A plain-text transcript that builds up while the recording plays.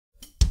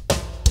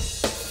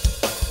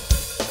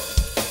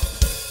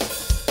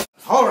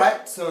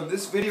Alright, so in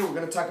this video we're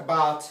going to talk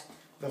about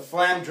the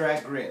flam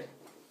drag grid.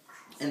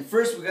 And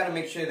first we got to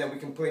make sure that we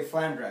can play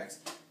flam drags.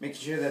 Making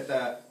sure that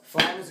the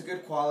flam is a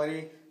good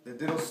quality, the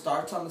diddle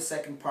starts on the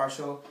second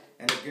partial,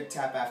 and a good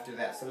tap after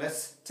that. So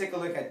let's take a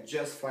look at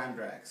just flam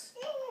drags.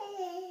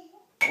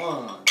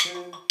 1, 2,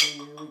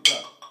 here we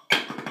go.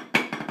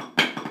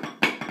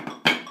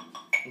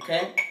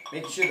 Okay,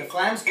 making sure the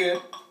flam's good,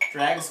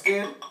 drag's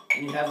good,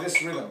 and you have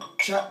this rhythm.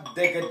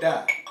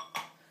 Cha-digga-da.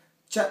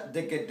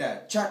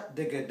 Cha-digga-da,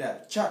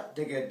 cha-digga-da,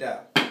 cha-digga-da.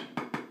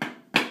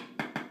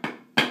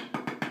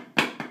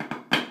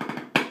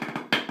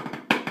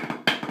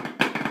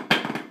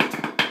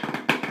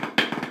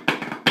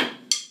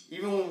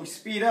 Even when we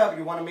speed up,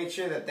 you want to make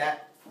sure that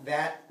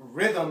that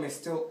rhythm is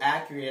still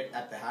accurate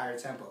at the higher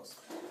tempos.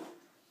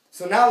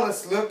 So now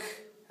let's look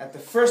at the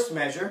first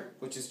measure,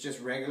 which is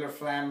just regular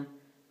flam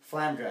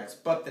drags.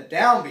 But the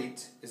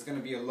downbeat is going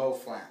to be a low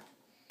flam.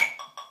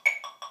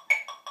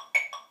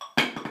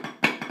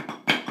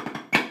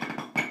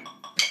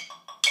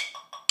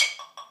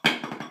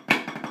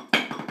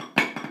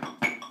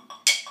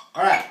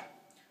 Alright,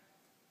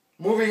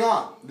 moving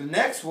on. The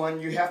next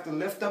one, you have to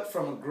lift up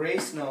from a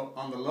grace note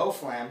on the low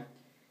flam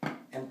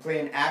and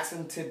play an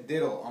accented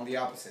diddle on the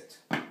opposite.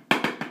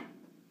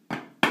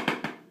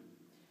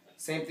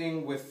 Same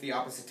thing with the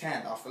opposite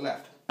hand, off the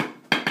left.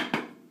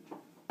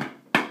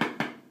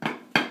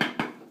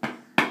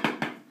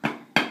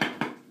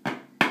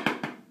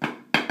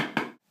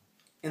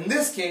 In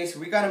this case,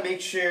 we got to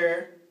make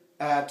sure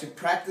to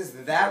practice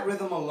that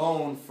rhythm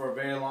alone for a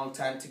very long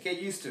time to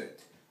get used to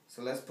it.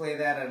 So let's play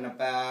that at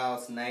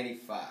about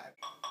 95.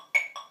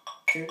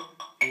 2,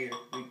 here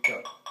we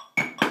go.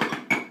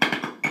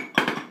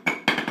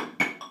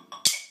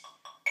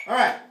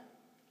 Alright,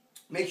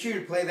 make sure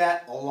you play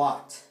that a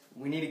lot.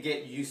 We need to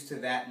get used to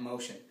that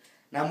motion.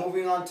 Now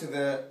moving on to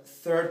the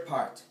third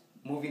part,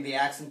 moving the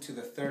accent to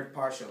the third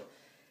partial.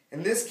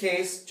 In this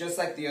case, just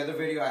like the other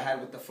video I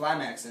had with the flam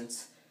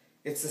accents,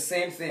 it's the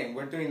same thing.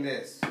 We're doing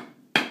this.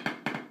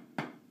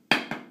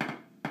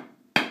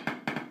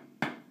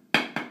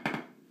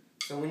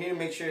 So we need to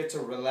make sure it's a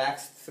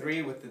relaxed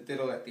 3 with the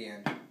diddle at the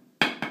end.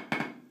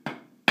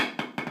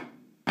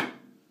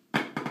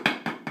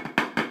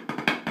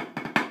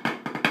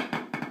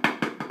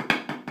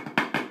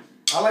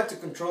 I like to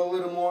control a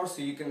little more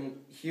so you can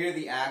hear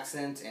the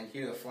accent and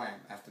hear the flam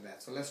after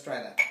that. So let's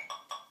try that.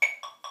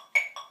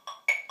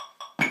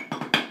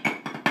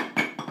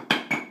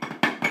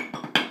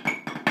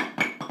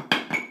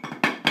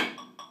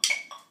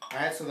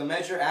 Alright, so the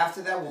measure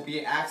after that will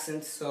be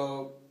accent,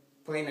 so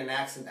playing an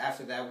accent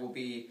after that will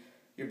be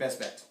your best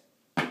bet.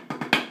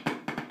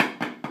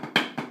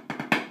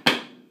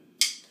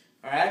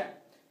 Alright,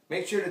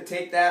 make sure to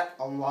take that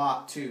a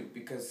lot too,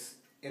 because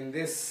in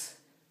this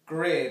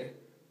grid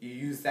you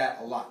use that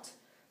a lot.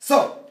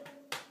 So,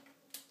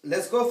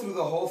 let's go through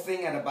the whole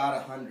thing at about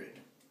 100.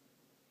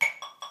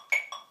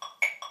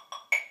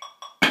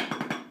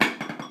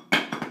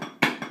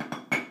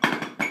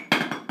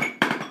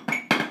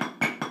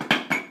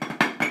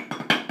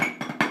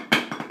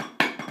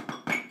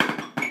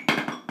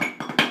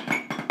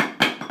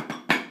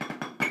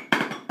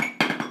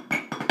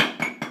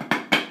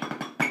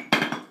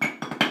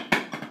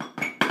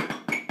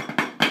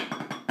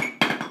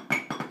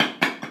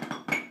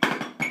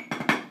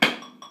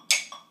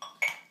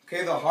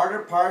 Okay, the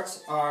harder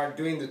parts are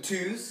doing the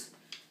 2s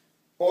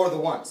or the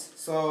 1s.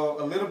 So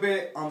a little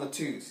bit on the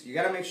 2s. You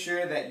got to make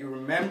sure that you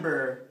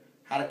remember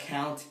how to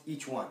count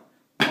each one.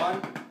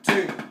 1,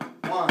 2,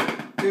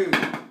 1, 2,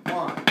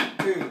 1,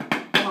 2,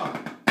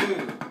 1, 2,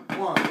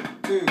 1,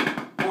 2,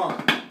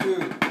 1, 2,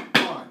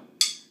 1.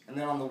 And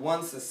then on the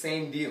 1s, the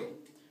same deal.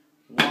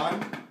 1,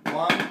 1,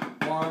 1,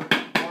 1, 1,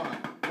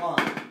 1,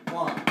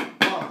 1,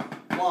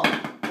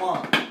 1,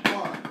 1,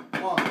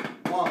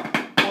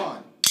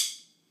 1.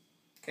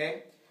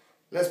 Okay,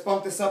 let's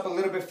bump this up a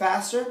little bit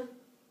faster.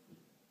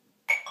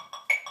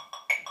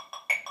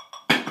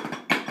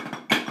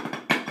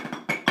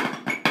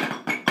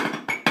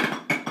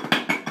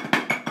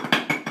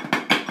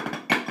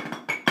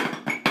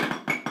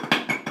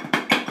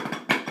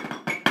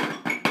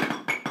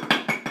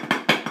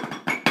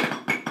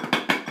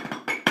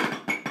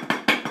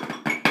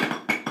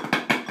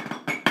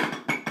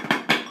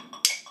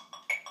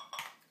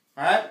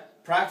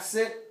 Alright, practice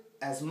it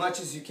as much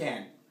as you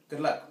can. Good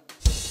luck.